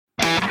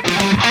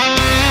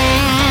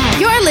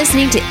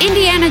listening to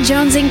Indiana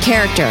Jones in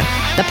Character,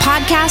 the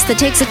podcast that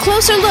takes a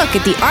closer look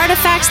at the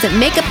artifacts that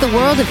make up the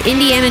world of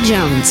Indiana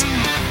Jones.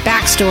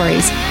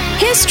 Backstories,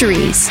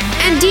 histories,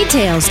 and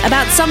details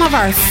about some of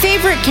our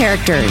favorite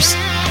characters.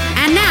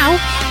 And now,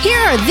 here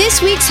are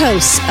this week's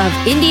hosts of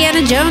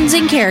Indiana Jones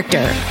in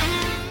Character.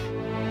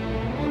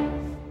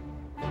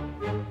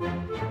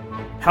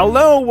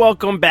 Hello,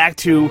 welcome back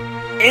to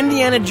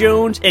Indiana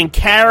Jones in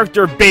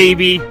Character,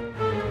 baby.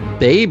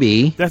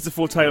 Baby? That's the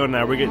full title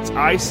now.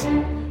 It's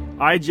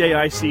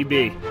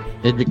IJICB.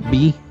 It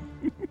be?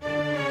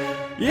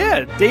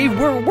 Yeah, Dave,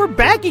 we're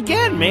back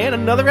again, man.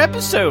 Another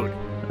episode.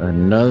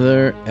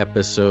 Another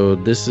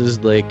episode. This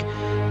is like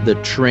the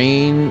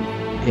train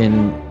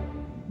in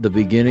the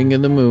beginning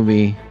of the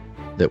movie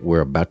that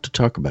we're about to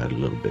talk about a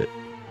little bit.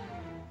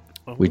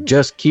 Oh. We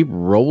just keep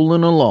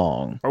rolling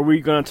along. Are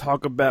we going to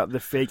talk about the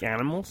fake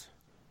animals?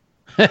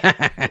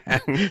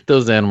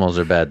 Those animals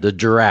are bad. The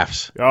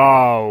giraffes.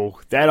 Oh,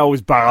 that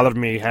always bothered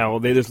me, how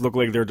they just look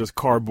like they're just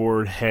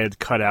cardboard head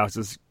cutouts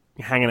just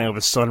hanging out of a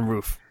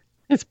sunroof.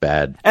 It's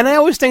bad. And I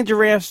always think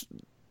giraffes,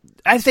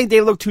 I think they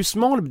look too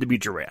small to be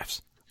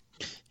giraffes.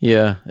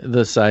 Yeah,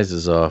 the size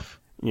is off.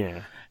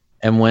 Yeah.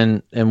 And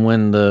when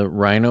the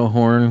rhino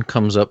horn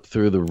comes up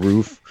through the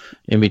roof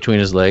in between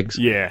his legs,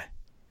 yeah,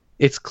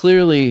 it's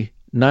clearly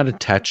not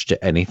attached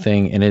to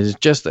anything, and it is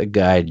just a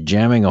guy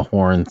jamming a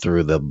horn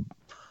through the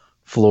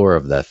floor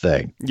of that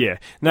thing. Yeah.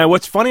 Now,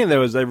 what's funny,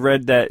 though, is I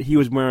read that he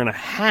was wearing a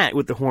hat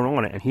with the horn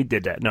on it, and he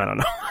did that. No.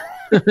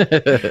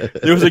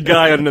 There was a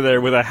guy under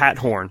there with a hat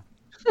horn.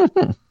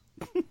 But,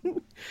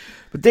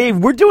 Dave,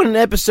 we're doing an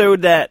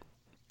episode that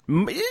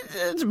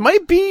it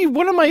might be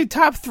one of my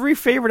top 3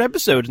 favorite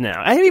episodes now.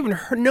 I haven't even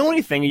know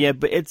anything yet,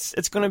 but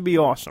it's going to be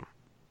awesome.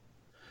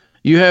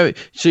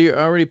 So you're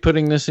already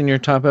putting this in your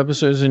top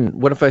episodes, and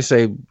what if I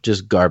say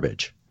just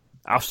garbage?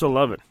 I'll still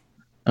love it.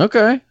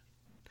 Okay.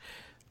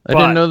 I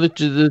didn't know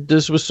that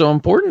this was so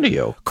important to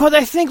you. Because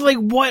I think, like,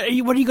 what are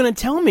you going to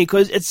tell me?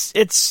 Because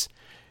it's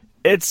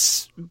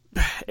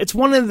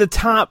one of the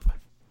top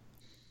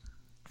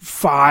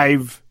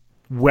 5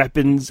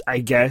 weapons, I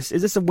guess.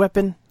 Is this a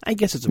weapon? I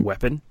guess it's a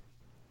weapon.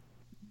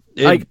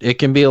 It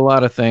can be a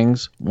lot of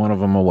things. One of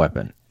them a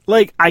weapon.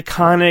 Like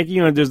iconic,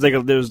 there's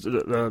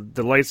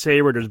the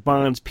lightsaber. There's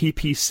Bond's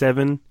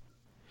PP7.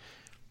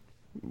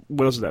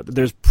 What else is that?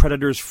 There's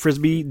Predator's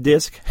frisbee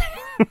disc.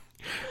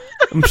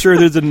 I'm sure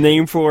there's a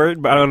name for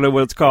it, but I don't know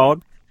what it's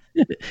called.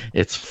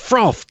 It's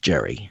froth,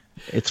 Jerry.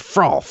 It's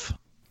froth.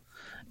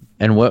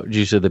 And what did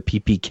you say? The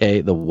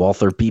PPK, the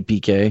Walther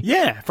PPK?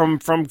 Yeah, from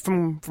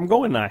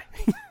GoldenEye.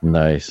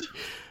 Nice.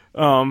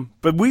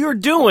 But we are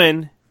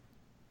doing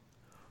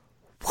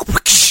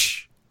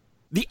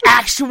the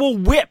actual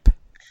whip.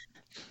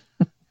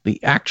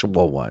 The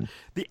actual one.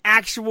 The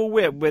actual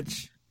whip,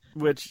 which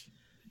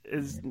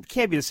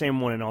can't be the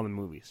same one in all the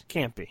movies.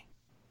 Can't be.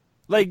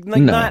 Like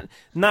no.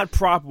 not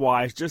prop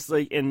wise, just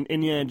like in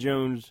Indiana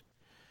Jones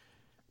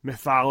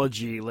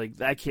mythology,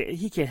 like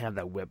he can't have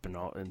that whip in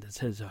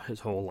his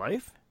whole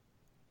life.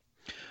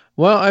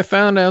 Well, I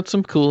found out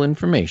some cool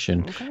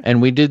information, okay.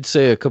 And we did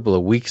say a couple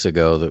of weeks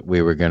ago that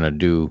we were going to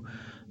do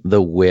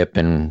the whip,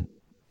 and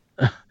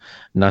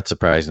not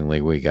surprisingly,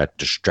 we got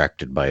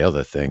distracted by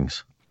other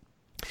things.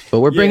 But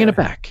we're bringing it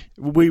back.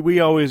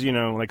 We always,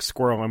 like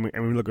squirrel,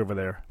 and we look over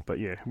there. But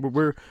yeah,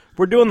 we're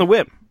doing the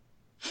whip.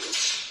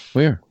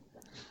 We're.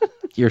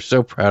 You're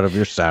so proud of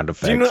your sound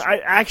effects. I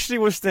actually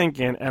was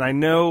thinking, and I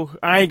know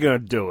I ain't gonna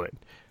do it,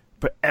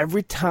 but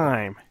every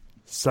time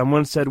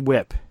someone said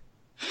whip,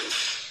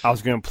 I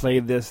was gonna play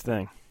this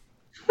thing.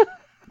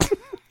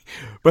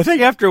 But I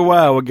think after a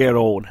while we'll get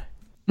old.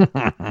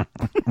 But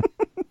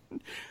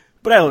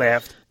I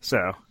laughed,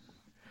 so.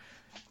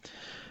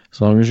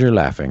 As long as you're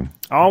laughing.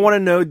 All I want to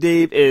know,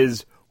 Dave,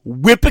 is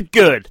whip it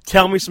good.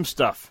 Tell me some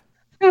stuff.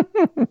 You're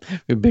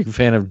a big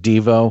fan of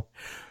Devo?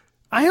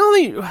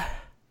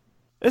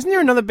 Isn't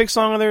there another big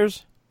song of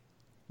theirs?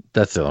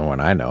 That's the only one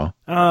I know.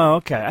 Oh,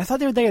 okay. I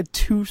thought they had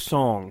 2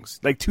 songs,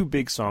 like 2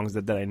 big songs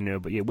that I know,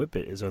 but yeah, Whip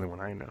It is the only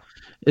one I know.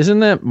 Isn't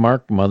that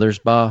Mark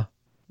Mothersbaugh,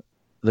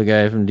 the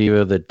guy from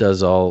Devo that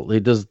does he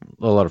does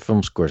a lot of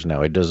film scores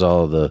now. He does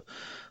all of the,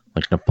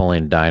 like,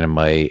 Napoleon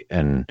Dynamite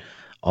and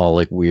all,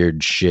 like,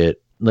 weird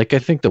shit. Like, I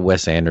think the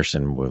Wes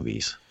Anderson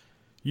movies.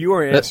 You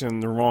are asking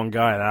the wrong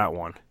guy that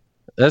one.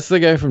 That's the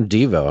guy from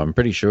Devo, I'm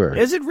pretty sure.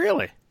 Is it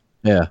really?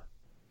 Yeah.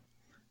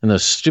 And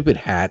those stupid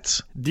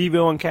hats.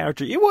 Devo and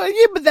character. Yeah,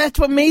 but that's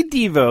what made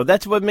Devo.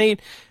 That's what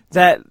made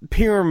that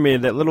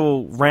pyramid, that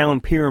little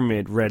round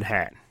pyramid red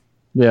hat.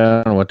 Yeah,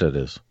 I don't know what that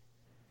is.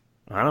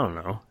 I don't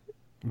know.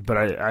 But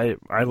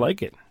I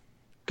like it.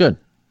 Good.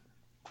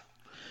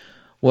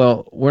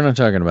 Well, we're not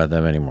talking about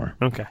them anymore.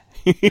 Okay.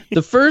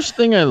 The first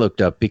thing I looked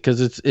up,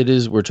 because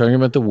we're talking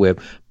about the whip,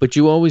 but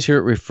you always hear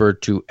it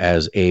referred to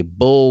as a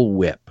bull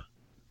whip.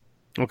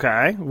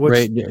 Okay.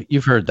 Right?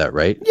 You've heard that,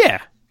 right? Yeah.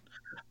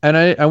 And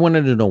I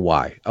wanted to know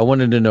why. I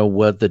wanted to know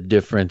what the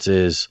difference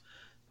is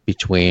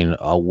between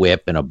a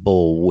whip and a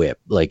bull whip.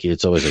 Like,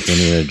 it's always like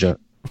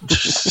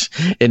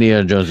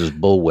Indiana Jones'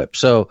 bull whip.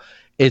 So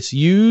it's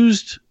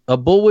used A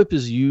bullwhip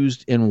is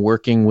used in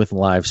working with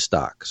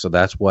livestock, so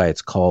that's why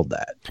it's called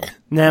that.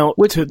 Now,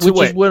 Which is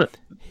what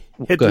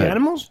hit the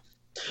animals?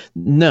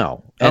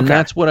 No, and Okay.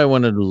 that's what I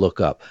wanted to look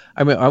up.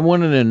 I mean, I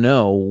wanted to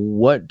know,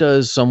 what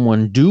does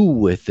someone do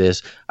with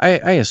this?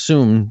 I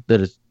assumed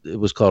that it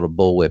was called a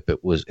bullwhip.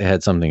 It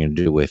had something to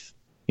do with,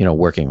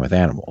 working with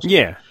animals.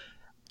 Yeah.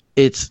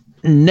 It's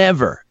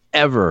never,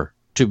 ever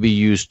to be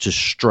used to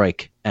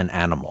strike an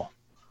animal.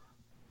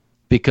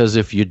 Because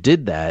if you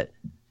did that,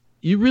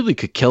 you really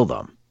could kill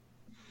them.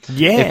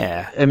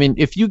 Yeah.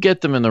 If you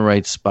get them in the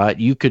right spot,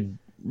 you could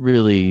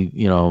really,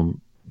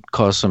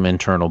 cause some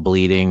internal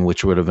bleeding,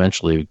 which would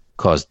eventually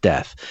cause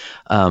death.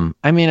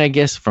 I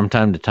guess from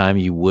time to time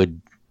you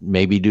would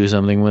maybe do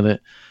something with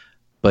it,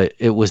 but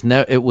it was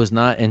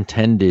not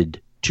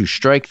intended to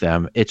strike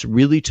them. It's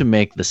really to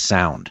make the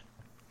sound.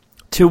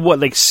 To what,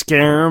 like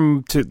scare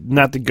them to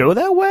not to go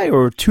that way,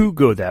 or to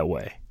go that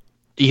way?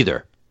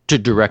 Either, to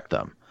direct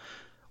them.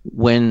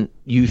 When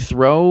you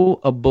throw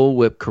a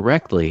bullwhip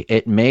correctly,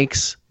 it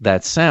makes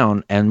that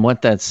sound, and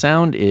what that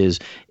sound is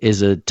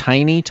a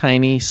tiny,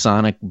 tiny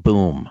sonic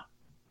boom,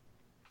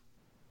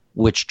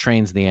 which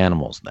trains the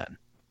animals then.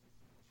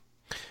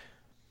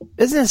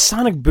 Isn't a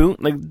sonic boom,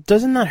 like,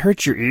 doesn't that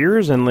hurt your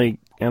ears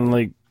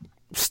and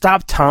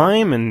stop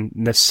time and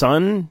the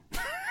sun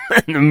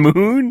and the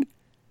moon?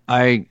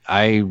 I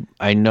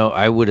know,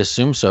 I would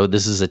assume so.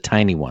 This is a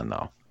tiny one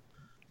though.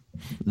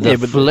 The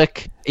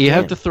flick, you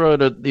have to throw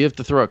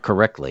it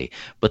correctly,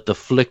 but the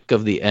flick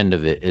of the end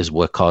of it is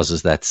what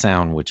causes that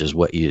sound, which is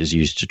what is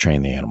used to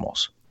train the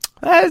animals.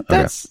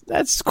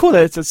 That's cool.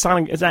 That it's a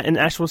sonic. Is that an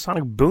actual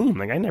sonic boom?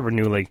 Like, I never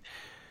knew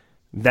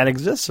that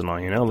existed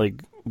on,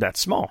 that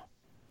small.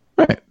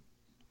 Right.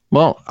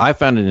 Well, I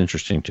found it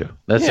interesting too.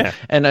 Yeah.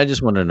 And I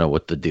just wanted to know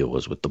what the deal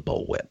was with the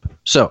bullwhip.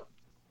 So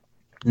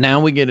now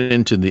we get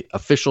into the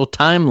official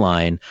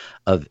timeline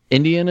of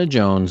Indiana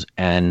Jones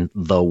and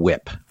the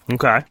whip.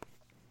 Okay.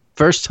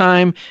 First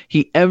time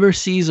he ever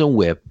sees a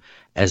whip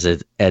at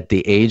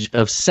the age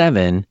of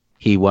 7,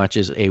 he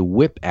watches a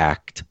whip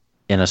act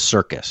in a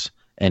circus,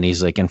 and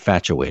he's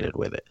infatuated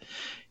with it.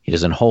 He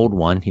doesn't hold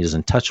one, he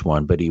doesn't touch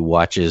one, but he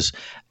watches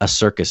a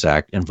circus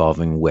act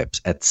involving whips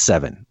at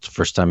 7. It's the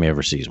first time he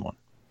ever sees one.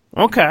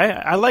 Okay,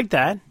 I like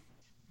that.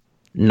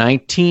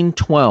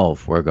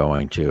 1912, we're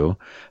going to.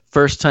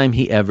 First time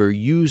he ever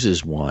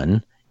uses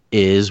one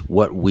is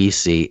what we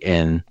see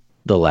in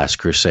The Last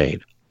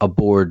Crusade.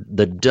 Aboard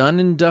the Dunn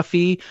and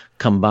Duffy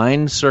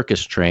combined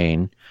circus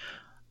train,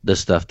 the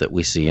stuff that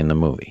we see in the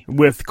movie.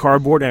 With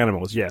cardboard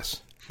animals,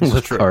 yes.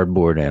 With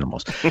cardboard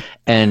animals.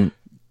 And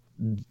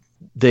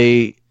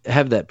they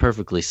have that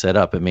perfectly set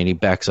up. He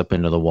backs up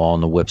into the wall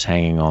and the whip's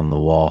hanging on the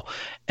wall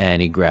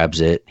and he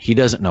grabs it. He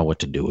doesn't know what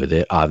to do with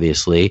it,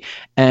 obviously.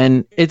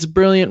 And it's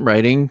brilliant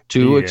writing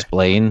to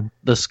explain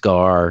the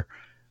scar.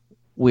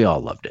 We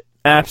all loved it.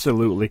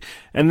 Absolutely.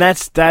 And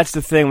that's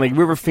the thing,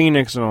 River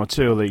Phoenix and all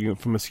too,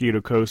 from Mosquito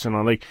Coast and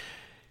all,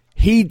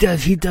 he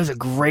does a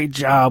great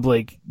job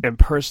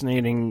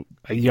impersonating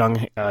a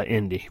young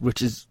Indy,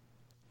 which is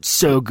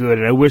so good,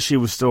 and I wish he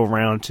was still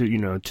around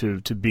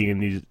to be in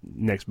these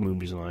next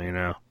movies and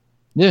all,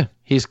 Yeah,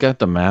 he's got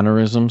the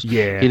mannerisms.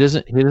 Yeah. He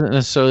doesn't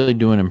necessarily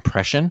do an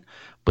impression,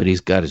 but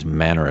he's got his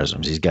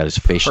mannerisms. He's got his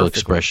facial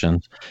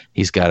expressions.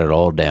 He's got it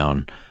all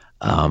down.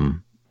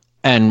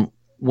 And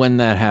when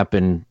that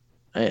happened,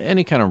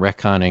 any kind of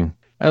retconning,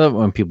 I love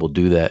when people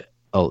do that.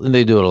 Oh, and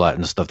they do it a lot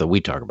in the stuff that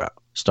we talk about,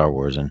 Star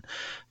Wars and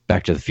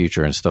Back to the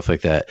Future and stuff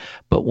like that.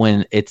 But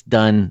when it's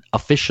done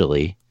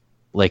officially,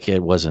 like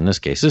it was in this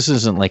case, this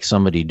isn't like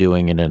somebody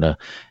doing it in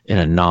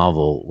a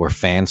novel or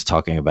fans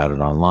talking about it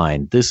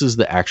online. This is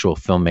the actual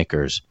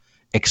filmmakers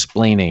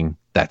explaining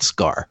that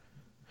scar.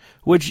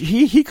 Which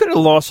he could have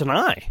lost an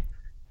eye.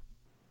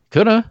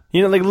 Could have. A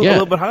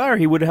little bit higher,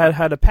 he would have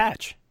had a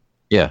patch.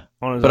 Yeah,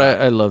 but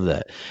I love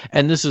that.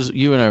 And this is,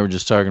 you and I were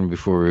just talking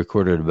before we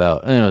recorded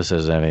about, I know this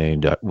doesn't have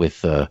anything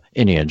with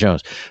Indiana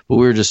Jones, but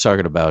we were just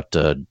talking about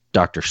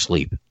Dr.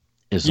 Sleep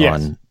is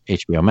on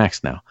HBO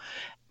Max now.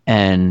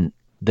 And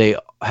they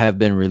have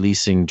been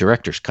releasing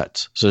director's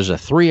cuts. So there's a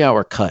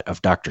 3-hour cut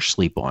of Dr.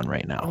 Sleep on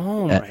right now.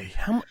 Oh, right.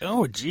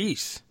 Oh,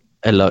 jeez.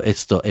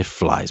 It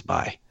flies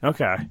by.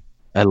 Okay.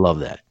 I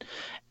love that.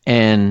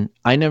 And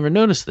I never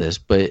noticed this,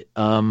 but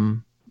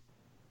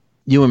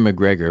Ewan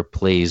McGregor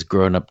plays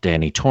grown-up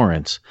Danny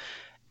Torrance,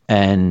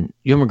 and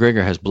Ewan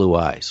McGregor has blue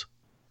eyes.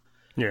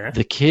 Yeah.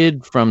 The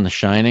kid from The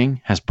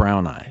Shining has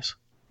brown eyes.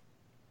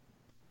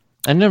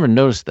 I never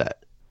noticed that.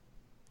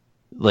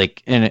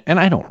 And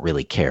I don't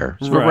really care.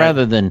 So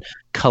rather than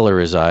color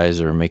his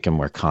eyes or make him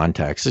wear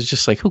contacts, it's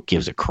just who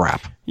gives a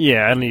crap?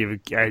 Yeah, I didn't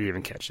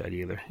even catch that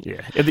either.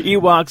 Yeah. If the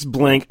Ewoks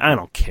blink, I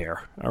don't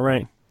care. All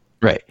right?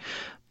 Right.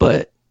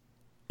 But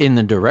in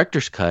the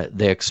director's cut,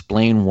 they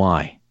explain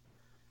why.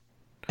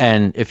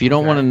 And if you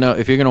don't want to know,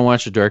 if you're going to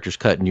watch the director's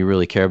cut and you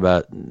really care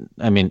about,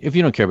 if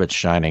you don't care about The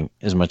Shining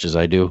as much as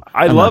I do,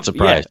 I'm not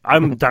surprised. Yeah,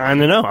 I'm dying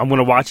to know. I'm going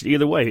to watch it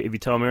either way, if you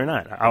tell me or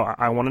not.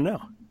 I want to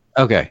know.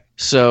 Okay,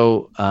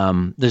 so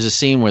there's a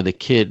scene where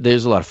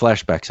there's a lot of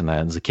flashbacks in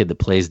that. There's a kid that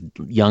plays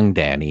young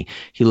Danny.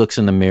 He looks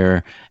in the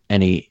mirror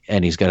and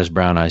he's got his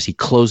brown eyes. He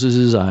closes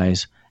his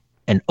eyes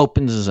and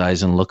opens his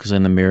eyes and looks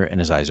in the mirror, and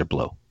his eyes are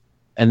blue.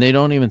 And they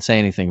don't even say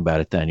anything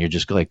about it then. You're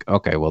just like,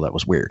 okay, well, that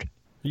was weird.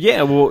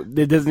 Yeah, well,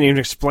 it doesn't even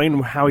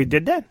explain how he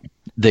did that.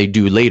 They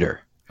do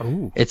later.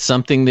 Oh. It's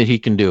something that he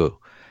can do.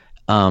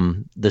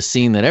 The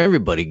scene that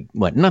everybody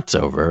went nuts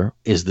over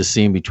is the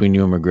scene between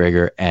Ewan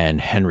McGregor and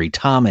Henry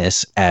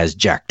Thomas as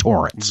Jack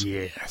Torrance.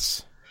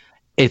 Yes.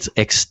 It's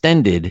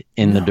extended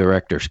in the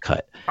director's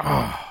cut.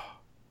 Oh.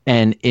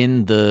 And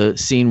in the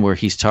scene where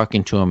he's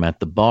talking to him at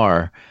the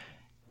bar,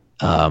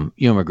 Ewan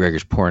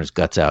McGregor's pouring his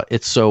guts out.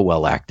 It's so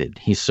well acted.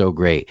 He's so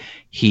great.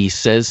 He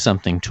says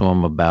something to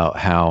him about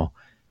how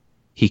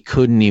he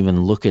couldn't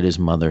even look at his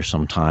mother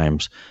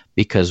sometimes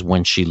because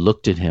when she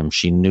looked at him,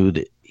 she knew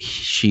that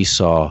she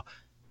saw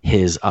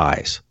his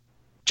eyes,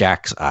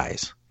 Jack's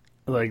eyes.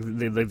 Like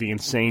the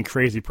insane,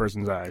 crazy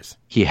person's eyes.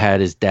 He had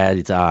his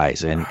dad's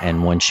eyes,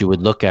 and when she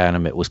would look at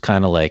him, it was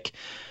kind of like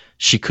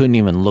she couldn't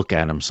even look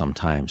at him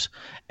sometimes.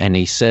 And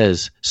he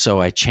says,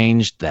 so I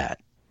changed that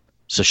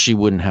so she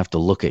wouldn't have to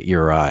look at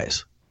your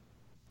eyes.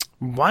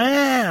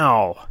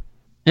 Wow.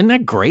 Isn't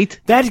that great?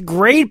 That's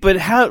great, but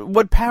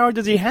what power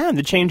does he have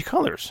to change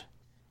colors?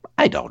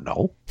 I don't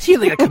know. Is he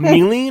like a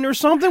chameleon or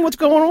something? What's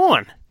going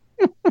on?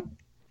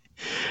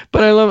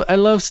 But I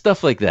love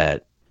stuff like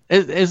that.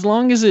 As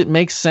long as it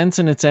makes sense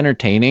and it's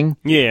entertaining.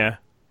 Yeah.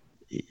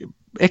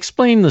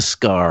 Explain the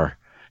scar.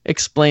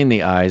 Explain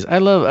the eyes.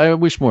 I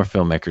wish more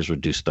filmmakers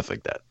would do stuff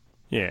like that.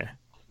 Yeah.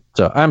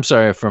 So I'm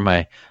sorry for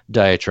my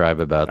diatribe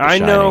about The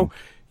Shining. I know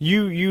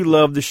you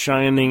love The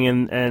Shining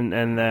and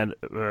that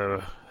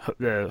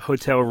the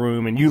hotel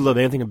room, and you love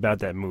anything about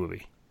that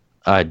movie.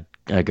 I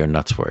go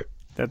nuts for it.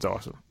 That's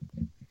awesome.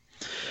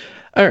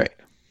 All right.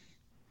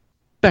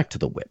 Back to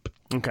the whip.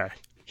 Okay.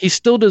 He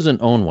still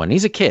doesn't own one.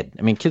 He's a kid.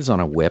 I mean, kids don't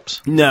have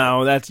whips.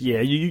 No,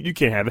 you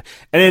can't have it.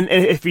 And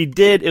if he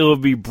did, it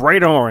would be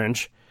bright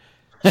orange,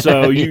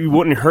 so you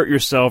wouldn't hurt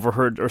yourself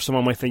or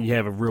someone might think you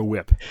have a real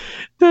whip.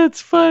 That's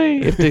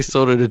funny. If they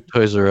sold it at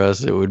Toys R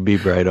Us, it would be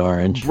bright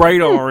orange. Bright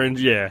orange,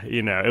 yeah.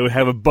 It would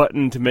have a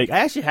button to make.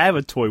 I actually have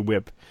a toy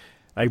whip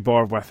I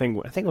borrowed. I think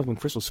it was when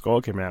Crystal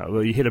Skull came out.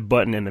 Well, you hit a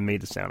button and it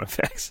made the sound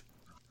effects.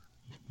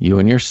 You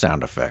and your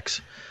sound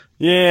effects.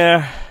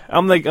 Yeah,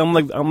 I'm like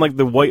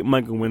the white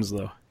Michael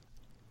Winslow.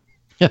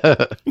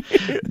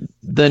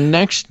 The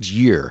next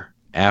year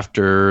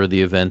after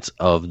the events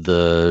of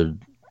the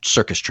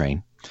circus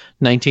train,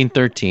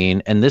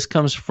 1913, and this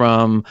comes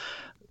from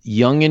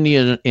Young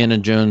Indiana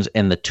Jones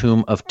and the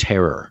Tomb of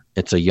Terror.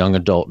 It's a young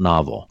adult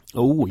novel.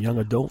 Oh, young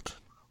adult.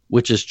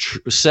 Which is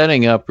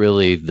setting up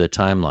really the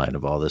timeline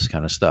of all this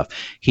kind of stuff.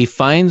 He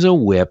finds a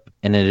whip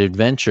in an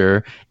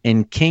adventure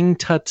in King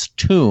Tut's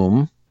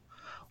tomb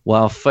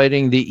while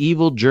fighting the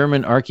evil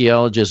German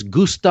archaeologist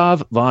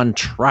Gustav von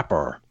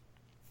Trapper.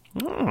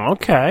 Oh,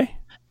 okay.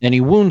 And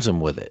he wounds him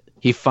with it.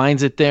 He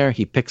finds it there.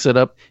 He picks it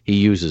up. He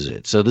uses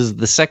it. So this is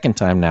the second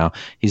time now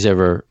he's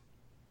ever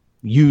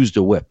used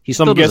a whip. He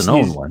still doesn't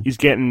own one. He's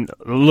getting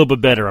a little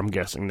bit better, I'm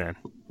guessing, then.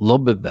 A little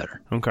bit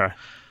better. Okay.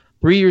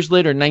 3 years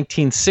later,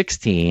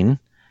 1916,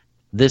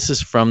 this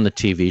is from the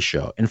TV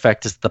show. In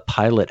fact, it's the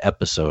pilot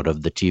episode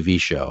of the TV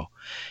show.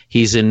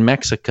 He's in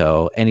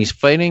Mexico, and he's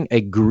fighting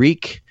a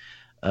Greek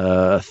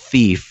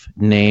thief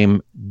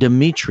named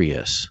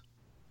Demetrius.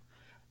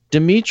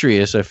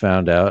 Demetrius, I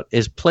found out,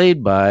 is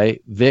played by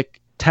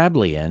Vic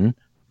Tablian,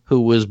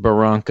 who was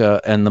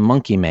Barranca and the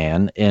Monkey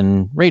Man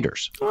in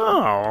Raiders.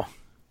 Oh,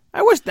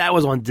 I wish that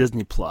was on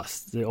Disney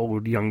Plus, the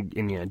old young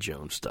Indiana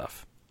Jones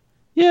stuff.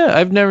 Yeah,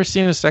 I've never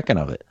seen a second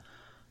of it,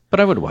 but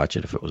I would watch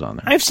it if it was on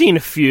there. I've seen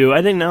a few.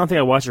 I don't think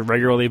I watch it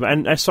regularly,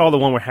 but I saw the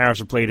one where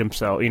Harrison played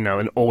himself,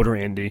 an older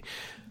Indy.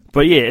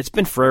 But yeah, it's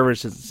been forever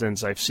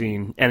since I've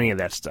seen any of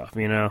that stuff,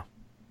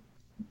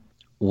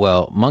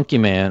 Well, Monkey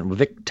Man,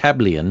 Vic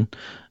Tablian,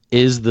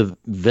 is the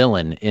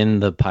villain in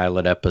the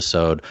pilot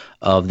episode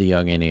of the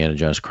Young Indiana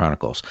Jones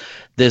Chronicles.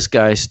 This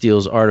guy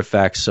steals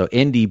artifacts, so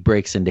Indy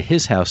breaks into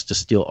his house to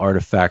steal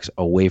artifacts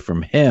away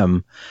from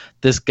him.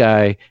 This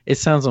guy, it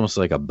sounds almost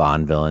like a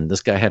Bond villain.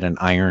 This guy had an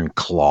iron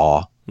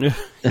claw. He's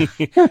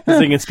like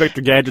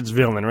Inspector Gadget's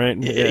villain, right?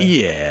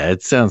 Yeah,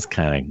 it sounds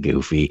kind of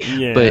goofy.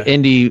 Yeah. But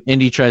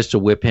Indy tries to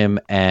whip him,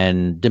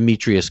 and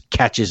Demetrius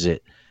catches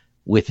it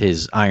with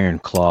his iron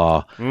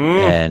claw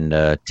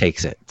and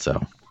takes it.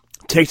 So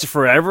takes it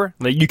forever?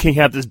 Like, you can't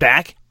have this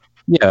back?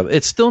 Yeah,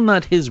 it's still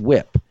not his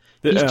whip.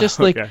 He's just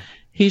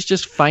he's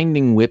just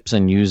finding whips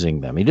and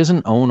using them. He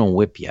doesn't own a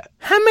whip yet.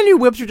 How many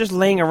whips are just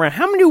laying around?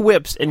 How many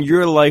whips in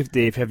your life,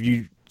 Dave, have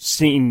you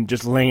seen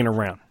just laying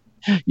around?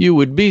 You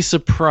would be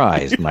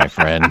surprised, my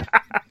friend.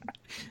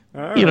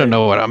 Right. You don't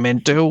know what I'm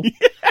into.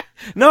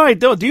 No, I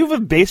don't. Do you have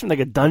a basement, like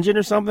a dungeon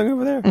or something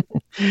over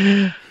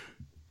there?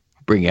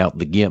 Bring out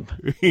the gimp.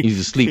 He's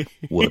asleep.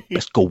 Well,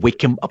 let's go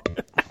wake him up.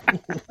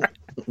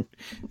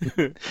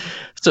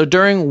 So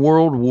during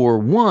World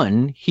War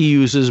I, he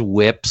uses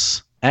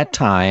whips at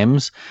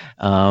times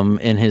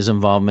in his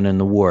involvement in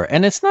the war.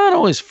 And it's not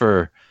always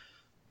for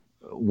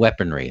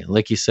weaponry.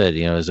 Like you said,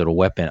 is it a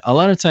weapon? A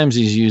lot of times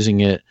he's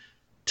using it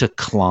to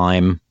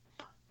climb,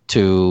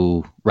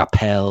 to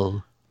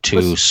rappel,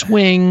 to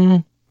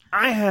swing.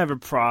 I have a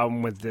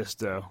problem with this,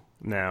 though.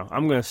 Now,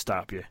 I'm going to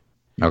stop you.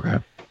 Okay.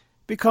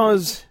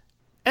 Because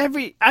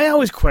I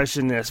always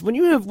question this.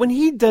 When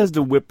he does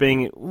the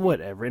whipping,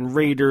 whatever, in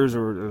Raiders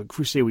or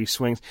Crusade where he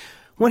swings,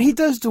 when he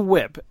does the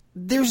whip,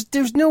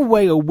 there's no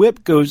way a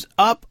whip goes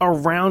up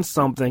around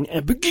something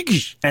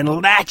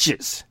and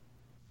latches.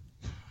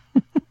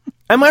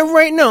 Am I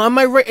right? No, am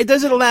I right? It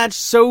doesn't latch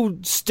so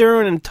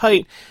stern and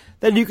tight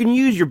that you can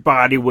use your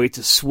body weight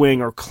to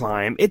swing or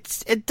climb.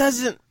 It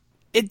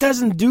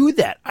doesn't do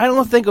that. I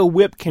don't think a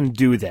whip can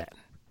do that.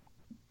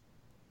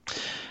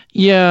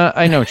 Yeah,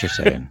 I know what you're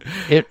saying.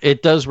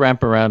 It does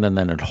wrap around and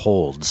then it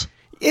holds.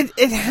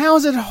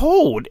 How's it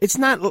hold? It's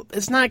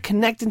not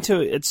connecting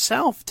to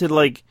itself to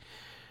like.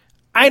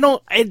 I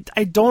don't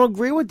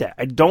agree with that.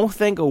 I don't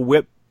think a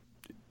whip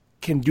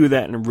can do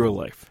that in real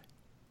life.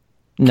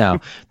 No,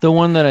 the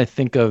one that I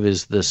think of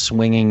is the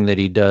swinging that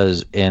he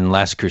does in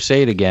Last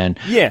Crusade again.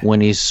 Yeah. When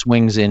he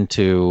swings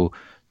into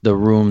the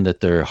room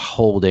that they're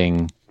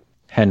holding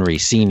Henry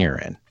Sr.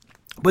 in.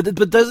 But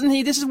doesn't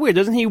he? This is weird.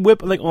 Doesn't he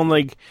whip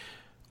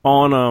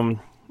on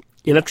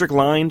electric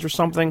lines or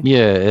something?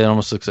 Yeah, it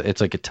almost looks.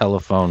 It's like a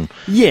telephone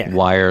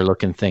wire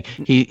looking thing.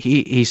 He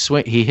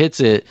hits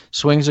it,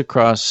 swings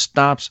across,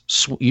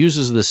 stops,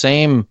 uses the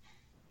same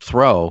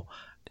throw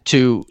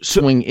to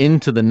swing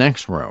into the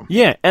next room.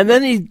 Yeah, and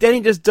then he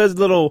just does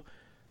little.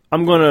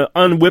 I'm gonna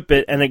unwhip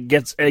it, and it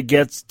gets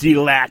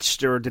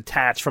delatched or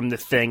detached from the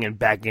thing and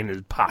back in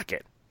his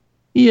pocket.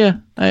 Yeah,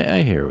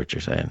 I hear what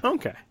you're saying.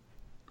 Okay.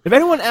 If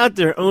anyone out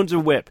there owns a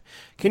whip,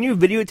 can you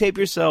videotape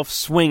yourself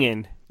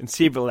swinging and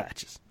see if it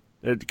latches?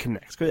 It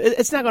connects. 'Cause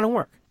it's not going to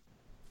work.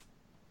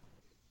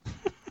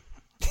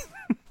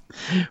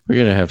 We're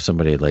going to have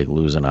somebody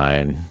lose an eye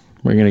and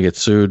we're going to get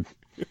sued.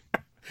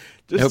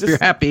 I hope you're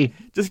happy.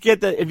 Just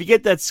get that. If you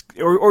get that,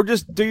 or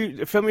just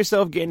film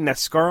yourself getting that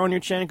scar on your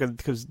chin,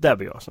 because that'd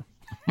be awesome.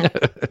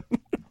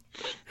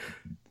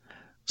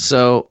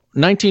 So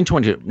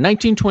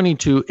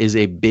 1922 is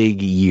a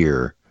big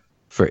year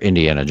for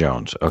Indiana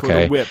Jones. Okay,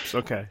 for the whips.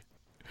 Okay,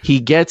 he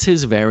gets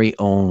his very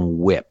own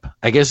whip.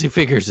 I guess he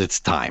figures it's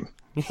time.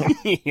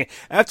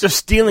 After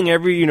stealing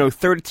every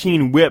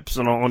 13 whips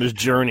on his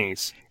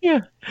journeys.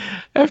 Yeah,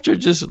 after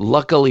just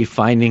luckily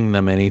finding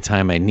them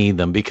anytime I need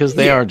them because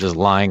they are just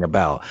lying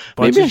about.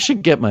 Maybe I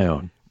should get my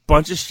own.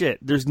 Bunch of shit.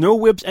 There's no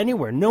whips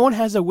anywhere. No one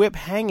has a whip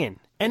hanging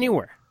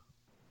anywhere.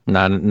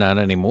 Not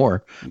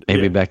anymore.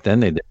 Maybe back then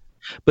they did.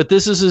 But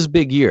this is his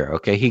big year,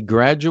 okay? He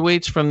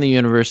graduates from the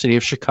University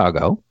of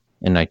Chicago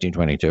in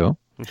 1922.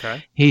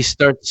 Okay. He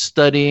starts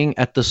studying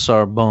at the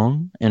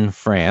Sorbonne in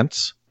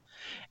France.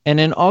 And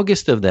in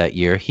August of that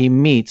year, he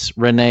meets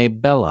René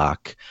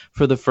Belloc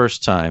for the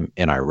first time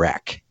in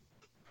Iraq.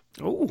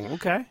 Oh,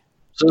 okay.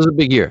 So it was a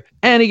big year.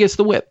 And he gets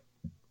the whip.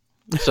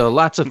 So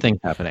lots of things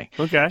happening.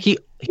 Okay. He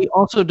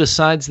also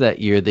decides that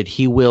year that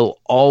he will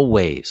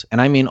always,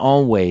 and I mean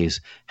always,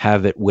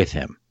 have it with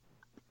him.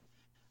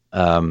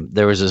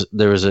 There was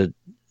a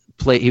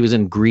place. He was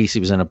in Greece. He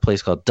was in a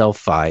place called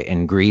Delphi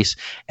in Greece,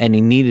 and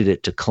he needed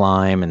it to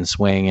climb and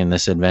swing in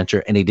this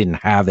adventure, and he didn't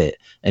have it,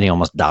 and he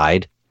almost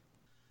died.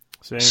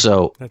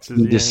 So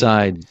he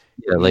decides,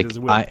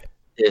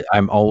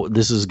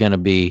 this is going to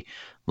be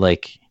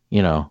like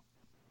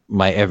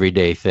my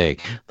everyday thing,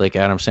 like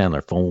Adam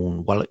Sandler,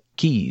 phone, wallet,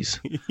 keys.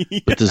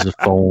 But this is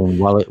phone,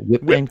 wallet,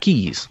 whip, and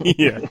keys.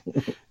 Yeah.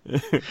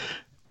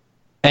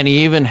 And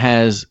he even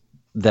has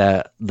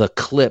the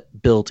clip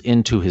built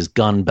into his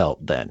gun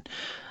belt then.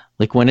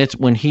 Like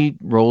when he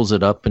rolls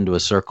it up into a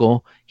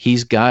circle,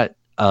 he's got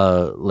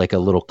like a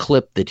little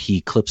clip that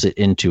he clips it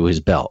into his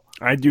belt.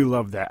 I do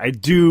love that. I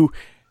do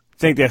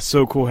think that's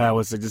so cool how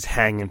it's just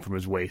hanging from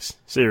his waist.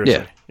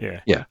 Seriously.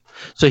 Yeah.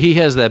 So he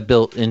has that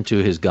built into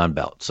his gun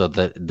belt. So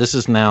that this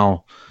is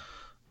now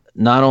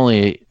not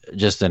only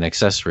just an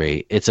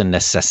accessory, it's a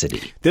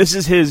necessity. This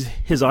is his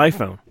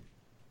iPhone.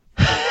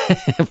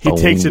 He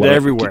takes it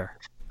everywhere.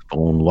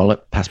 Phone,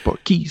 wallet,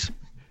 passport, keys.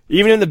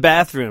 Even in the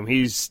bathroom,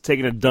 he's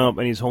taking a dump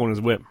and he's holding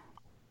his whip.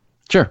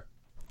 Sure.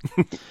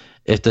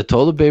 If the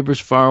toilet paper's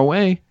far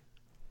away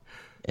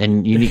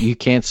and you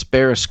can't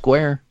spare a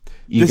square,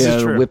 you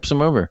gotta whip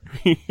some over.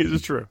 This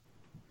is true.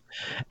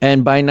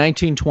 And by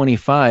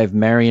 1925,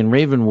 Marion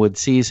Ravenwood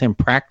sees him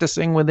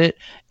practicing with it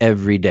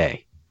every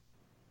day.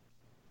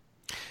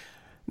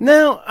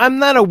 Now, I'm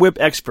not a whip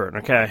expert,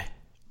 okay?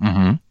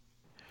 Mm-hmm.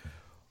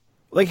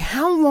 Like,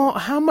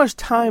 how much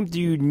time do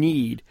you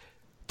need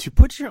to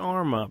put your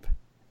arm up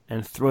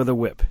and throw the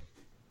whip?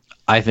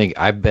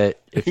 I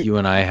bet if you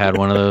and I had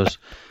one of those,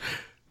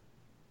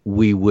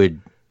 we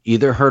would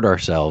either hurt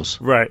ourselves,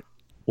 right,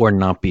 or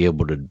not be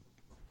able to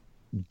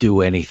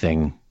do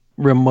anything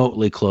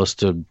remotely close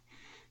to,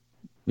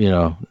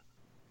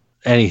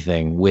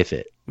 anything with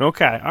it.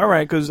 Okay, all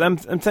right. Because I'm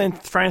trying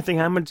to think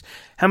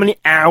how many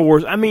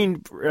hours. I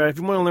mean, if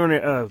you want to learn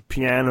a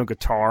piano,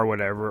 guitar,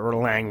 whatever, or a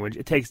language,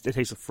 it takes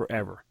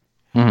forever.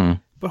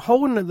 Mm-hmm. But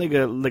holding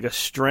it like a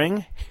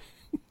string,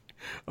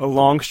 a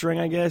long string,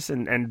 I guess,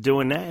 and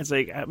doing that. It's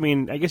like, I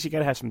mean, I guess you got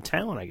to have some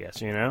talent, I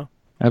guess, you know?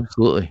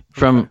 Absolutely.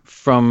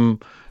 From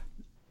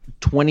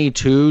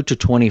 22 to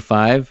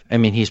 25, I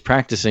mean, he's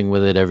practicing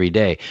with it every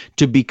day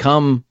to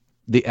become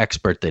the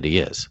expert that he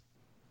is.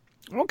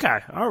 Okay,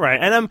 all right.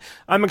 And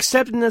I'm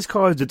accepting this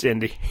because it's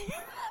indie.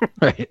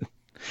 Right.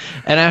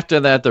 And after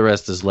that, the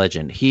rest is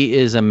legend. He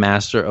is a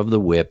master of the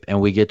whip,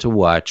 and we get to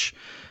watch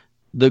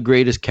the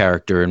greatest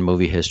character in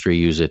movie history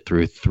use it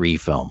through 3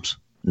 films.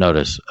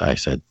 Notice I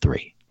said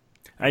 3.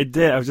 I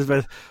did. I was just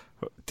about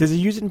to, does he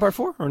use it in part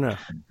 4 or no?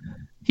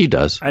 He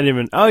does. I didn't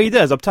even. Oh, he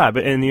does up top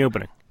in the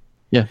opening.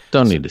 Yeah,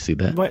 don't need to see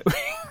that.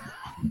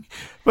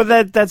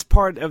 But that's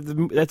part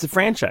of that's a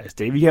franchise,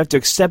 Dave. You have to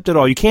accept it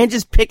all. You can't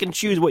just pick and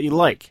choose what you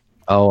like.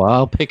 Oh,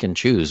 I'll pick and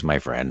choose, my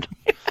friend.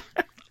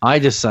 I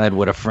decide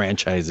what a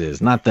franchise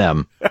is, not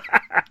them.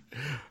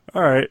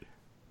 All right.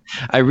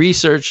 I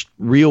researched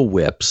real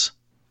whips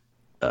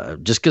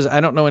just because I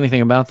don't know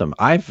anything about them.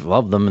 I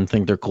love them and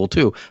think they're cool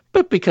too,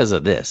 but because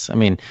of this. I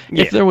mean,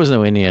 if there was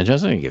no Indiana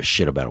Jones, I don't give a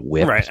shit about a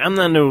whip. Right. I'm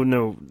not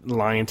no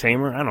lion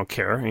tamer. I don't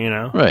care, you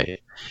know? Right.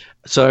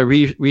 So I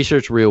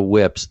researched real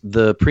whips.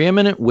 The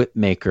preeminent whip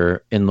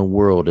maker in the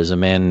world is a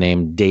man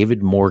named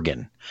David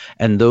Morgan,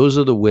 and those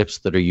are the whips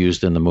that are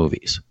used in the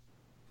movies.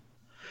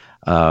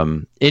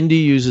 Indy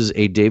uses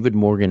a David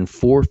Morgan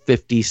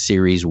 450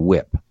 series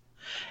whip,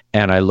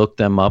 and I looked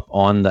them up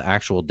on the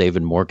actual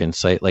David Morgan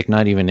site, like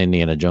not even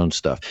Indiana Jones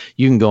stuff.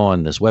 You can go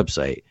on this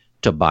website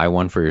to buy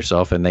one for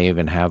yourself, and they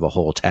even have a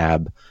whole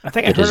tab. I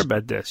think I heard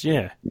about this,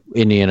 yeah.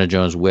 Indiana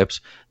Jones whips.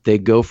 They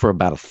go for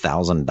about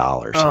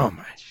 $1,000. Oh,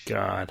 my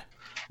God.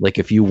 Like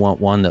if you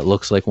want one that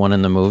looks like one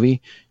in the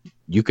movie,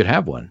 you could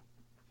have one.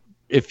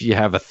 If you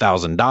have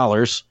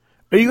 $1,000.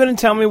 Are you going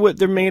to tell me what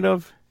they're made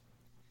of?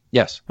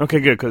 Yes. Okay,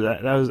 good, because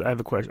I have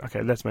a question.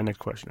 Okay, that's my next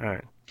question. All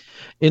right.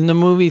 In the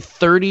movie,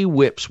 30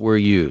 whips were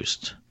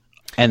used,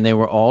 and they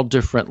were all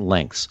different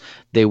lengths.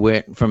 They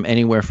went from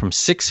anywhere from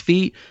 6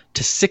 feet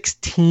to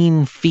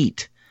 16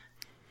 feet.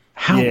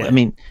 How? Yeah. I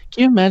mean,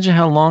 can you imagine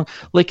how long?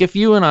 Like if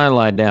you and I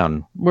lie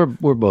down, we're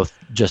both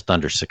just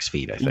under 6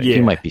 feet. I think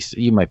you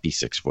might be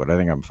 6 foot. I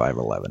think I'm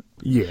 5'11".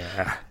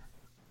 Yeah.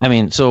 I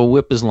mean, so a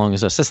whip as long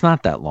as us. That's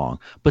not that long,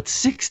 but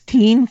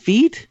 16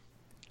 feet.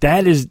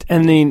 That is, I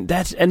mean,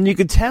 and you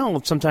could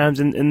tell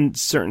sometimes in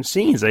certain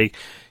scenes, like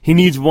he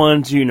needs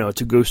one to,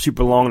 to go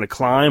super long to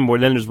climb, or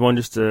then there's one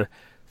just to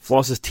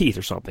floss his teeth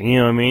or something. You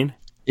know what I mean?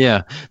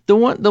 Yeah. The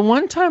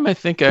one time I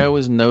think I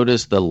always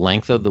noticed the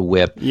length of the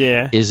whip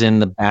is in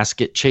the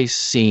basket chase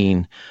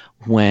scene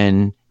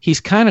when he's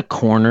kind of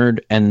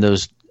cornered and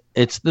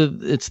it's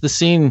the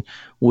scene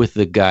with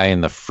the guy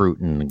in the fruit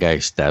and the guy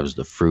stabs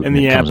the fruit and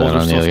the it comes apples out are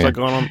on still the stuck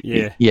on him.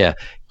 Yeah. Yeah.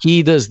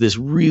 He does this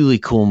really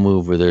cool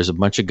move where there's a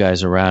bunch of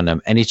guys around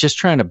him and he's just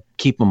trying to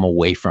keep them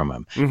away from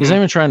him. Mm-hmm. He's not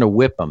even trying to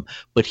whip them,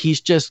 but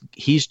he's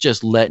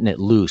just letting it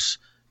loose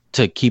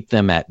to keep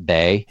them at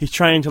bay. He's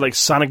trying to like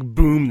sonic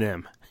boom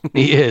them.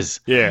 He is.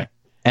 Yeah.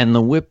 And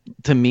the whip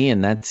to me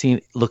in that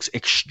scene looks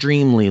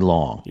extremely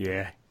long.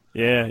 Yeah.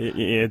 Yeah,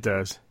 it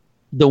does.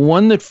 The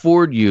one that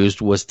Ford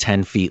used was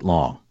 10 feet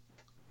long.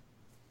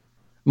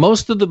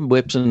 Most of the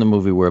whips in the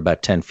movie were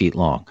about 10 feet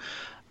long.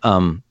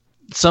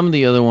 Some of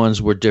the other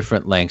ones were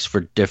different lengths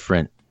for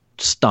different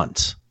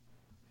stunts,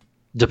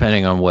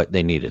 depending on what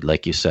they needed,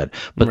 like you said.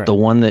 But the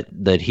one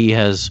that he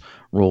has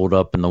rolled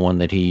up and the one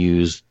that he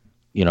used,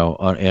 in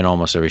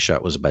almost every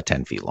shot was about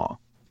 10 feet long.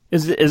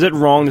 Is it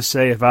wrong to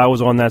say if I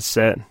was on that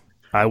set,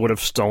 I would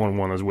have stolen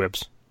one of those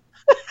whips?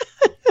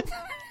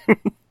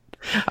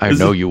 I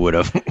know you would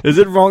have. Is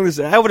it wrong to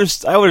say I would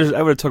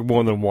have took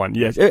more than one?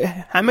 Yes.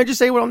 How much you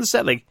say we're on the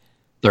set? Like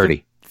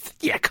 30.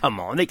 Yeah, come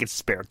on, they could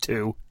spare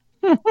 2.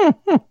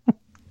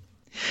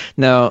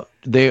 Now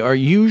they are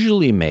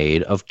usually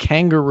made of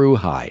kangaroo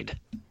hide,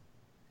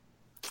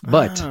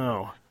 but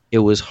it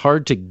was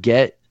hard to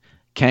get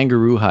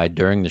kangaroo hide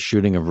during the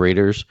shooting of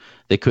Raiders.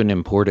 They couldn't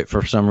import it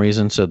for some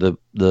reason, so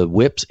the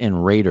whips in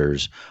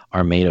Raiders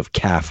are made of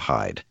calf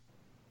hide.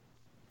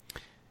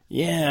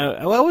 Yeah,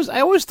 I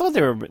always thought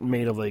they were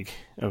made of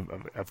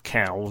of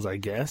cows, I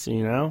guess,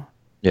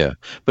 Yeah,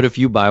 but if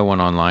you buy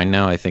one online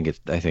now, I think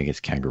it's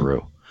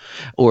kangaroo,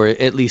 or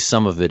at least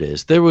some of it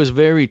is. There was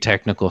very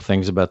technical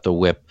things about the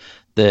whip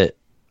that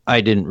I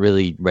didn't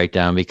really write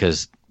down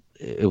because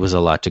it was a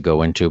lot to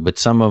go into, but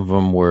some of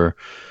them were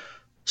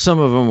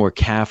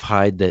calf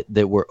hide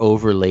that were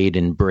overlaid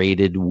and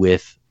braided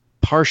with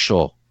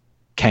partial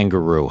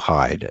kangaroo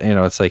hide.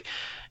 It's like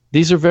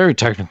these are very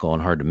technical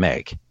and hard to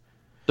make.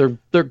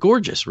 They're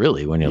gorgeous,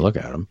 really, when you look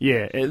at them.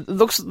 Yeah, it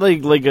looks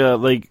like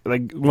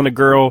when a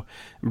girl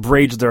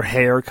braids their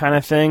hair, kind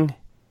of thing.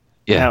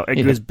 Yeah, how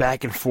it goes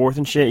back and forth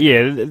and shit.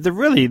 Yeah, they're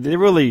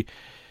really.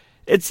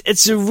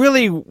 It's a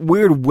really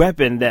weird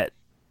weapon that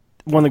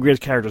one of the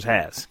greatest characters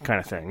has, kind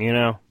of thing.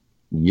 Yep.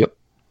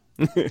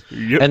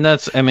 Yep. And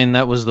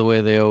that was the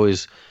way they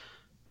always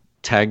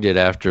tagged it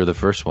after the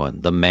first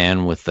one. The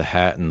man with the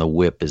hat and the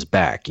whip is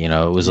back. It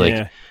was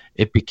like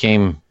it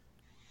became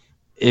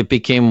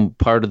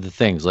part of the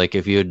things. Like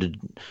if you had,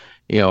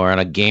 or on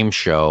a game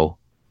show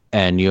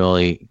and you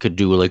only could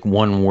do like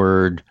one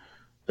word.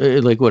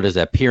 Like, what is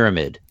that?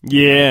 Pyramid.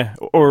 Yeah,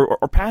 or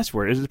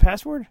password. Is it a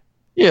password?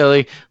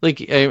 Yeah,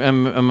 like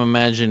I'm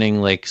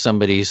imagining like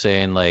somebody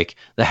saying like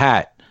the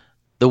hat,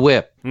 the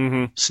whip,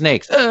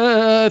 snakes,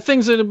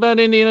 things about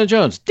Indiana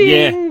Jones.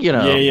 Ding, you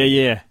know.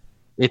 Yeah.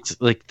 It's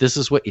like this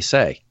is what you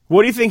say.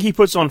 What do you think he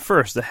puts on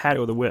first, the hat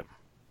or the whip?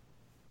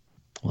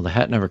 Well, the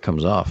hat never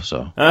comes off,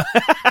 so.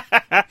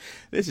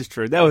 This is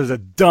true. That was a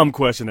dumb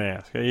question to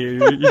ask.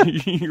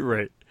 You're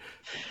right.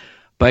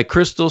 By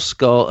Crystal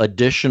Skull,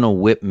 additional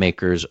whip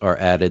makers are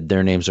added.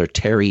 Their names are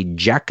Terry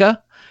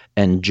Jacka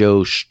and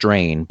Joe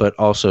Strain, but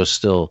also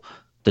still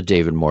the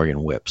David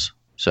Morgan whips.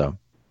 So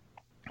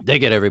they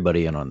get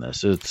everybody in on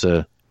this. It's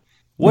a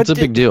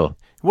big deal.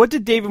 What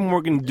did David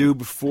Morgan do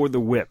before the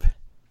whip?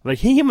 Like,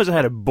 he must have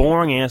had a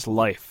boring-ass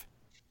life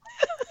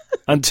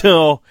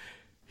until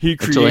he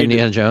created... Until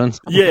Indiana Jones?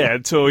 Yeah,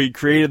 until he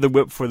created the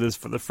whip for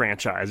the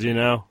franchise, you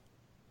know?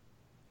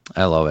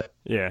 I love it.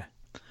 Yeah.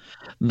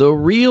 The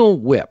real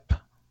whip,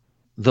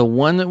 the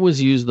one that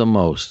was used the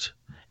most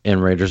in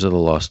Raiders of the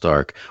Lost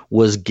Ark,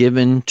 was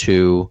given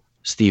to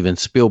Steven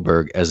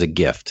Spielberg as a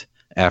gift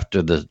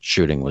after the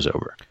shooting was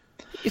over.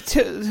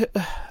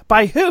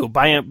 By who?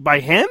 By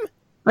him?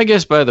 I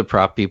guess by the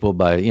prop people,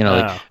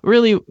 like,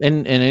 really,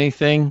 in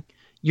anything,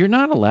 you're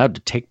not allowed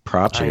to take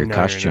props of your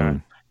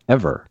costume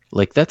ever.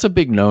 Like, that's a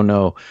big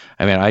no-no.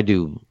 I mean, I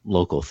do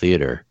local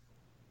theater.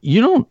 You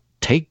don't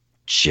take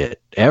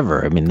shit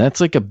ever. I mean, that's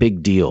like a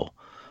big deal.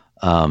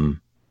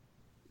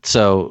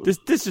 So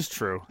this is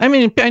true. I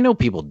mean, I know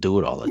people do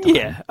it all the time.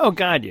 Yeah. Oh,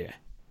 God, yeah.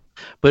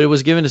 But it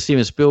was given to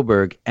Steven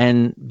Spielberg,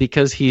 and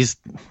because he's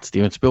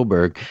Steven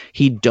Spielberg,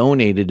 he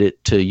donated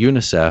it to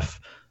UNICEF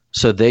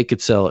so they could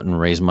sell it and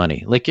raise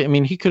money. Like, I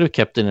mean, he could have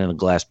kept it in a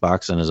glass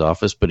box in his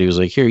office, but he was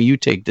like, here, you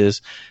take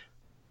this,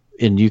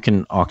 and you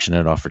can auction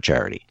it off for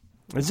charity.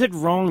 Is it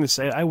wrong to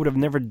say I would have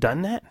never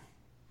done that?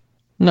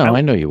 No, I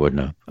know you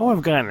wouldn't have. I would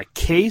have gotten a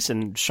case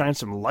and shine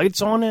some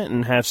lights on it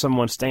and have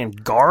someone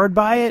stand guard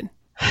by it.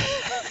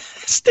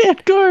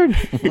 Stand guard.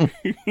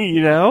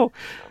 You know?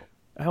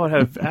 I would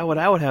have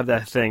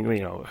that thing,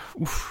 you know.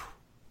 Oof.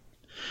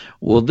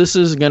 Well, this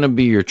is going to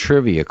be your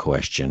trivia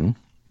question.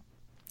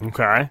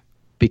 Okay.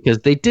 Because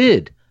they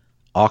did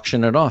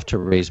auction it off to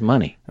raise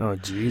money. Oh,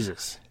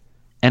 Jesus.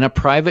 And a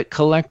private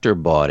collector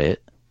bought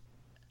it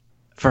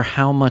for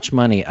how much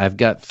money? I've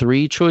got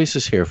 3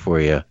 choices here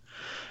for you.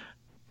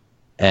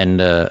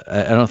 And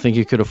I don't think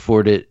you could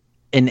afford it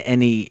in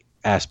any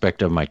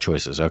aspect of my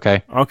choices,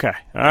 okay? Okay.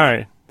 All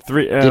right.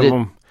 3 Did they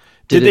know?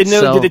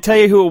 Did they tell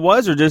you who it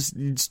was, or just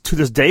to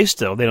this day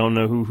still they don't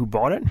know who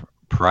bought it?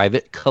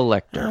 Private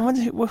collector.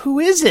 Who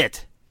is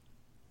it?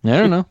 I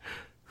don't know.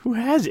 Who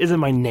has it? Is it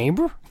my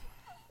neighbor?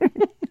 I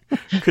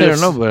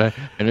don't know, but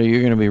I know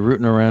you're going to be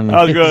rooting around.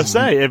 I was going to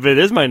say, if it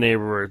is my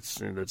neighbor, it's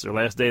their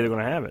last day they're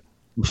going to have it.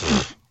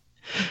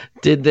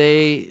 Did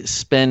they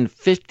spend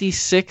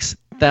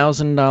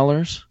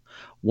 $56,000,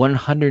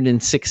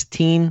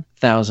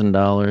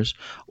 $116,000,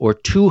 or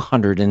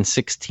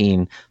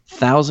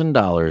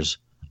 $216,000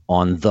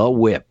 on the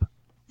whip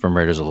from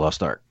Raiders of the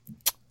Lost Ark?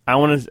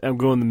 I'm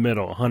going in the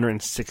middle,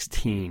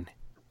 116.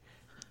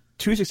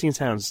 216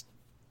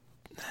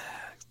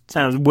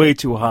 sounds way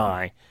too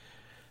high,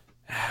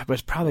 but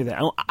it's probably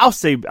that. I'll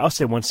say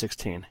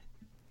 116.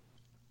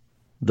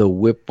 The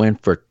whip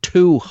went for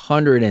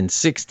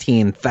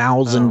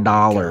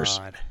 $216,000.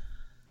 Oh,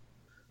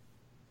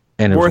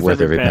 and it was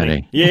worth every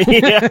penny.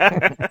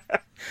 Yeah.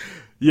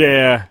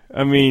 Yeah.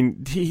 I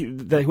mean,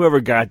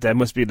 whoever got that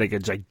must be like a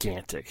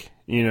gigantic,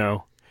 you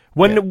know.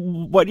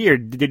 What year?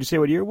 Did you say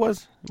what year it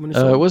was?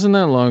 It wasn't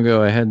that long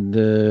ago. I had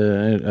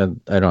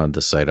I don't have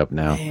the site up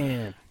now.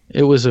 Man.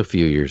 It was a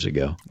few years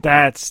ago.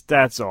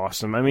 That's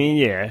awesome. I mean,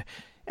 yeah.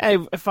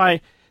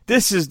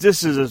 This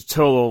is a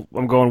total.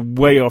 I'm going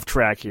way off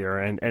track here,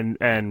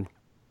 and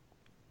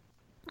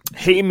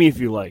hate me if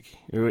you like,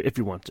 if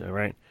you want to,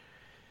 right?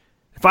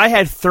 If I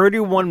had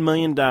 $31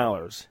 million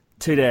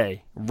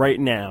today, right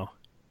now,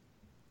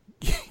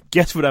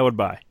 guess what I would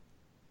buy?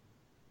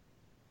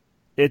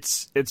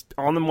 It's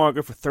on the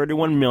market for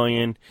 $31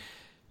 million.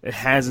 It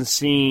hasn't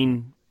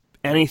seen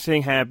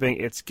anything happening.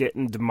 It's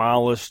getting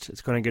demolished. It's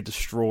going to get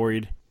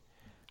destroyed.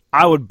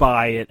 I would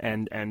buy it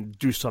and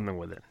do something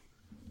with it.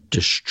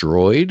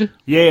 Destroyed?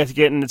 Yeah, it's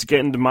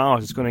getting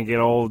demolished. It's going to get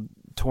all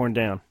torn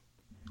down.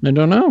 I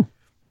don't know.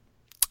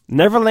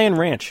 Neverland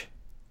Ranch.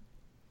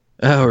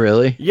 Oh,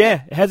 really?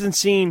 Yeah, it hasn't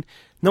seen.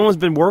 No one's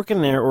been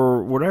working there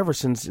or whatever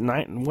since the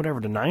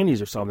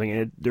 90s or something.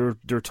 And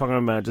they're talking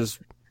about just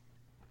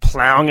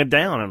plowing it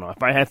down. And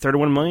if I had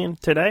 $31 million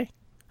today,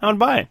 I would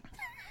buy it.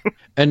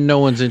 And no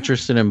one's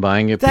interested in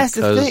buying it That's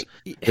because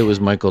it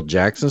was Michael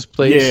Jackson's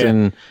place,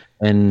 Yeah.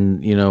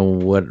 and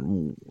what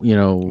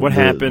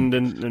happened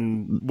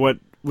and what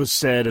was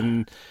said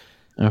and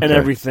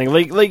everything.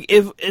 Like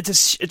if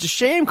it's a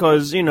shame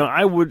because it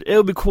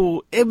would be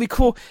cool. It'd be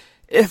cool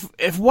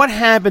if what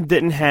happened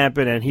didn't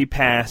happen and he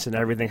passed and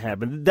everything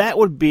happened. That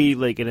would be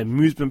like an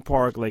amusement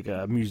park, like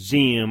a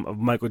museum of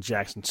Michael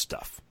Jackson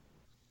stuff.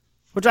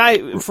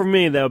 For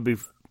me, that would be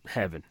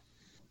heaven.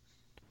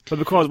 But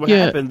because what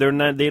happened,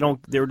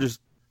 they were just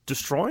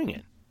destroying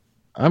it.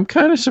 I'm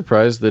kind of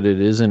surprised that it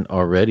isn't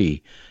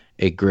already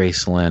a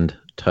Graceland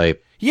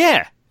type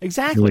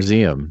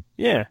museum.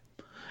 Yeah.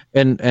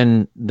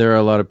 And there are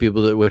a lot of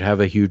people that would have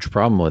a huge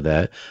problem with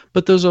that,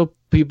 but those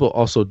people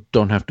also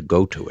don't have to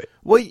go to it.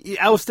 Well,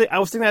 I was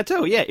thinking that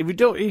too. Yeah, if you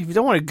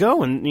don't want to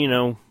go and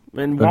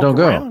walk don't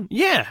around, go.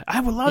 yeah, I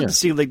would love to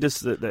see like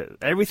this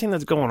everything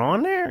that's going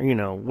on there.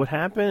 What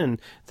happened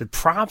and the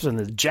props and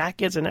the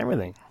jackets and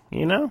everything.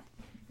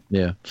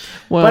 Yeah.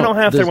 Well, but I don't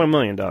have $31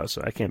 million,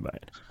 so I can't buy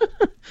it.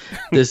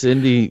 This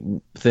Indy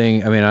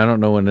thing, I mean, I don't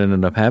know what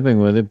ended up happening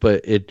with it,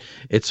 but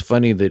it's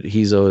funny that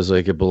he's always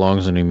like, it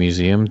belongs in a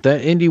museum.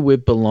 That Indy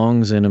whip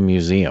belongs in a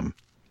museum.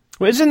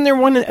 Well, isn't there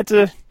one at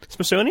the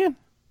Smithsonian?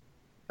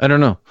 I don't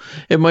know.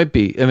 It might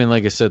be. I mean,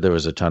 like I said, there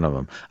was a ton of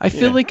them. I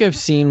feel like I've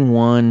seen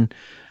one.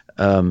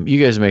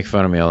 You guys make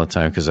fun of me all the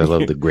time because I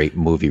love the Great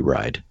Movie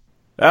Ride.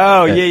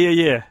 Oh,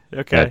 yeah.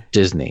 Okay. At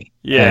Disney.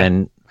 Yeah.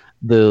 And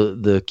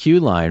the queue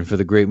line for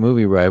the Great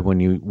Movie Ride, when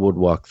you would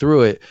walk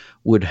through it,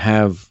 would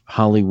have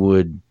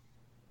Hollywood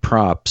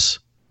props,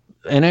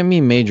 and I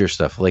mean major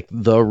stuff, like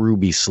the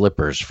ruby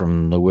slippers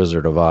from The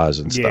Wizard of Oz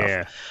and stuff.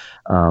 Yeah.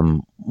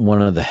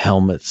 One of the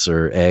helmets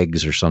or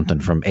eggs or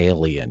something from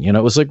Alien.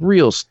 It was like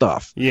real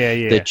stuff.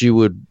 Yeah. That you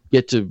would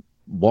get to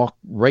walk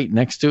right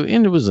next to,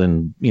 and it was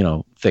in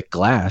thick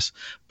glass.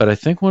 But I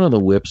think one of the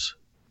whips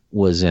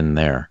was in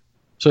there,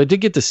 so I did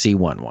get to see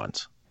one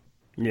once.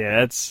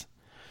 Yeah, it's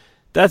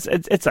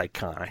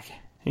iconic,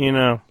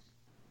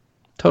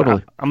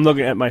 Totally. I'm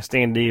looking at my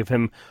standee of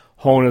him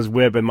holding his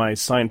whip and my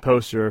signed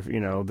poster of,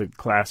 the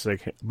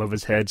classic above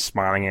his head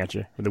smiling at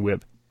you with the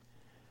whip.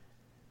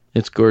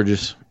 It's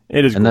gorgeous.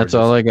 It is, and gorgeous.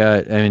 That's all I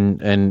got. And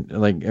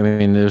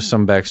there's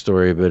some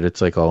backstory, but it's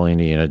like all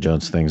Indiana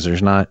Jones things.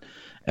 There's not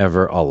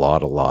ever a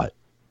lot,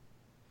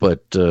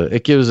 but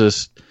it gives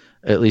us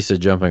at least a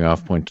jumping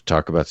off point to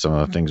talk about some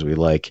of the things we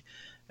like.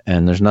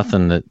 And there's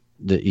nothing that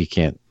you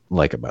can't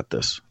like about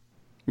this.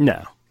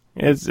 No,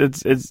 it's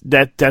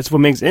that's what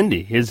makes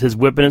Indy, his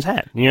whip and his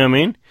hat. You know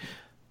what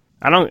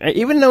I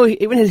mean?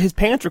 Even his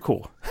pants are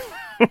cool.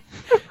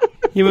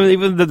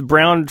 even the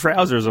brown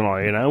trousers and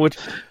all,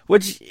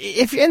 which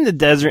if you're in the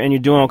desert and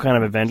you're doing all kind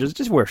of adventures,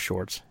 just wear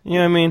shorts. You know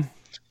what I mean?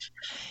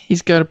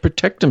 He's got to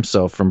protect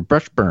himself from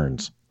brush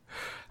burns.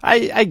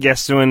 I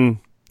guess so. And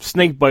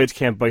snake bites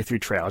can't bite through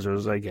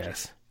trousers, I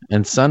guess.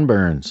 And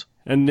sunburns.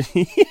 And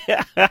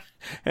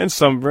and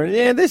sunburn.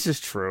 Yeah, this is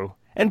true.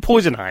 And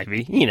poison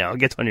ivy,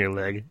 gets on your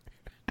leg.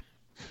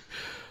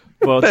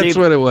 Well, that's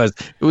what it was.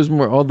 It was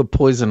more all the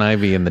poison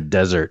ivy in the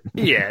desert.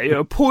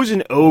 Yeah,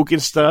 poison oak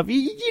and stuff.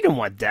 You don't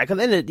want that, because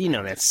then it,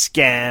 that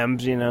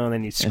scams, and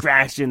then you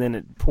scratch it and then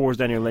it pours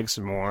down your leg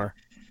some more.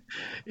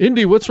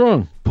 Indy, what's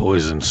wrong?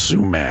 Poison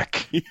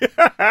sumac.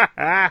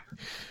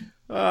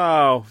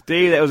 Oh,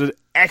 Dave, that was an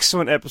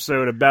excellent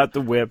episode about the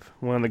whip,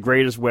 one of the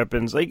greatest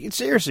weapons. Like,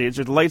 seriously, it's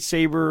a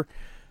lightsaber,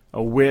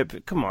 a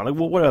whip. Come on,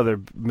 what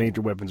other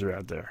major weapons are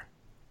out there?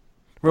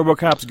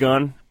 RoboCop's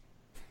gun?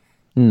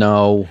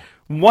 No.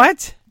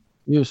 What?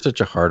 You have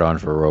such a hard-on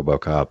for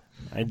RoboCop.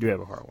 I do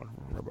have a hard one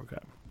for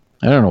RoboCop.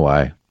 I don't know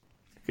why.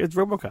 It's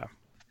RoboCop.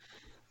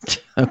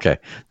 Okay,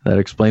 that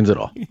explains it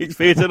all. It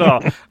explains it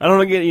all. I don't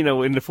want to get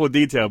into full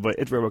detail, but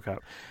it's RoboCop.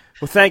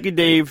 Well, thank you,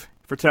 Dave,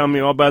 for telling me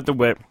all about the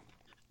whip.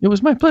 It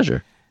was my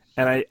pleasure.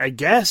 And I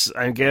guess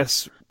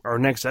our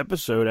next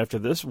episode after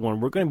this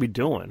one, we're going to be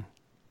doing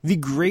the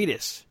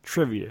greatest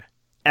trivia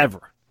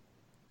ever.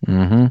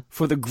 Mm-hmm.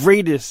 For the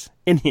greatest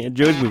Indiana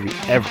Jones movie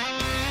ever.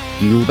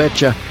 You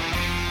betcha.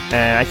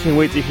 And I can't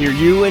wait to hear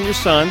you and your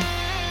son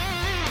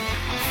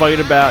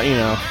fight about,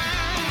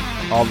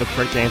 all the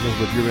correct answers,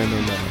 but you're going to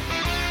know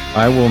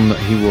more.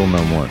 He will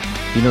know more.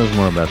 He knows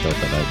more about that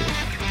than I do.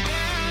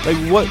 Like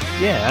what?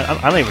 Yeah,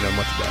 I don't even know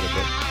much about it,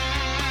 but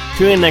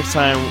tune in next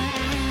time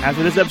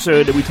after this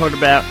episode that we talked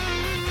about.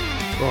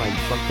 Oh, I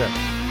fucked up.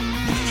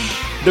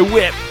 The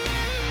whip.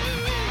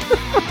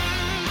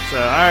 So,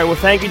 all right, well,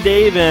 thank you,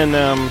 Dave, and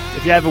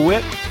if you have a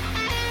whip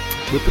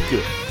it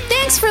good.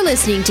 Thanks for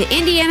listening to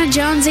Indiana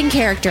Jones in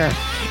Character.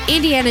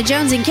 Indiana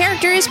Jones in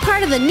Character is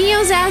part of the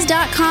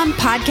neozaz.com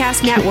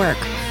podcast network.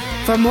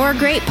 For more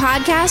great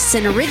podcasts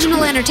and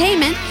original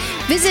entertainment,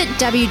 visit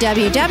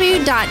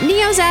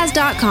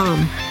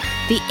www.neozaz.com.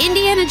 The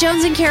Indiana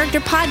Jones in Character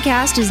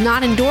podcast is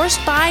not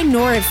endorsed by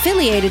nor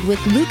affiliated with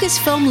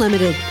Lucasfilm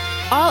Limited.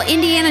 All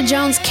Indiana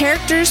Jones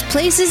characters,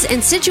 places,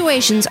 and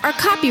situations are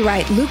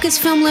copyright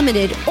Lucasfilm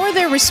Limited or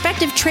their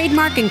respective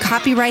trademark and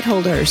copyright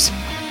holders.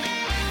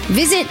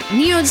 Visit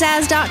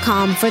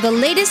neozaz.com for the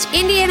latest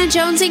Indiana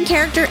Jones in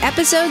Character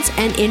episodes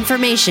and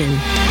information.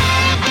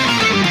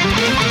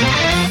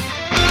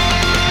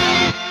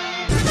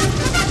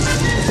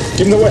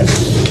 Give him the whip.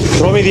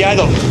 Throw me the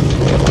idol.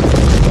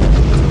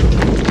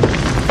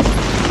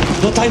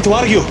 No time to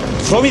argue.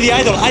 Throw me the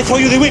idol. I throw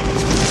you the whip.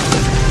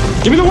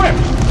 Give me the whip.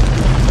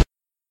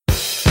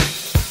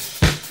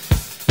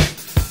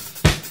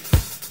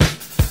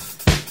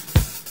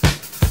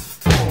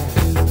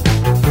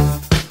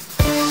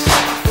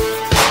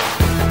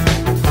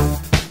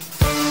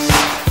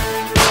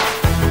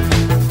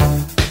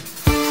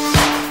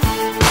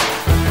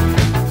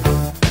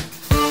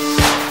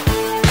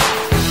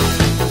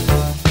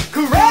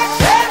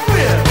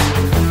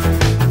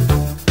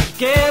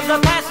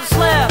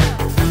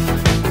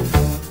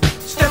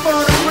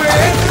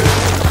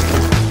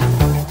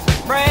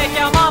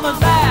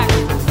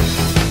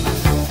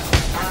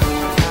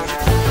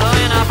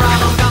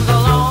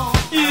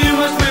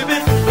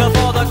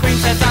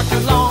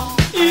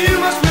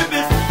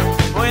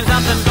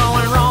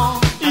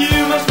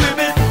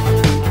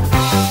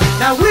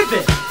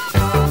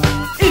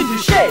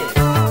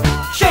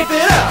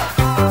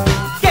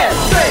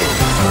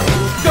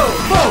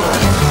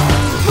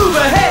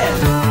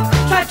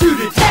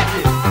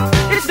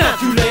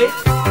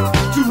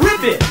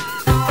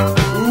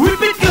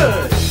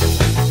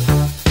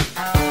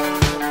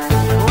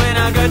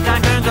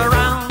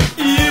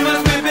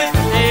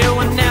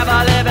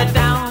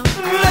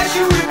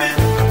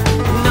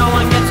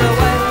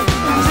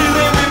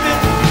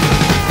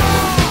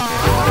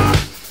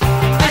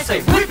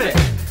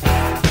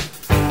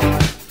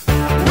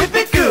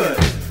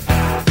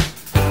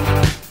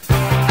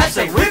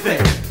 say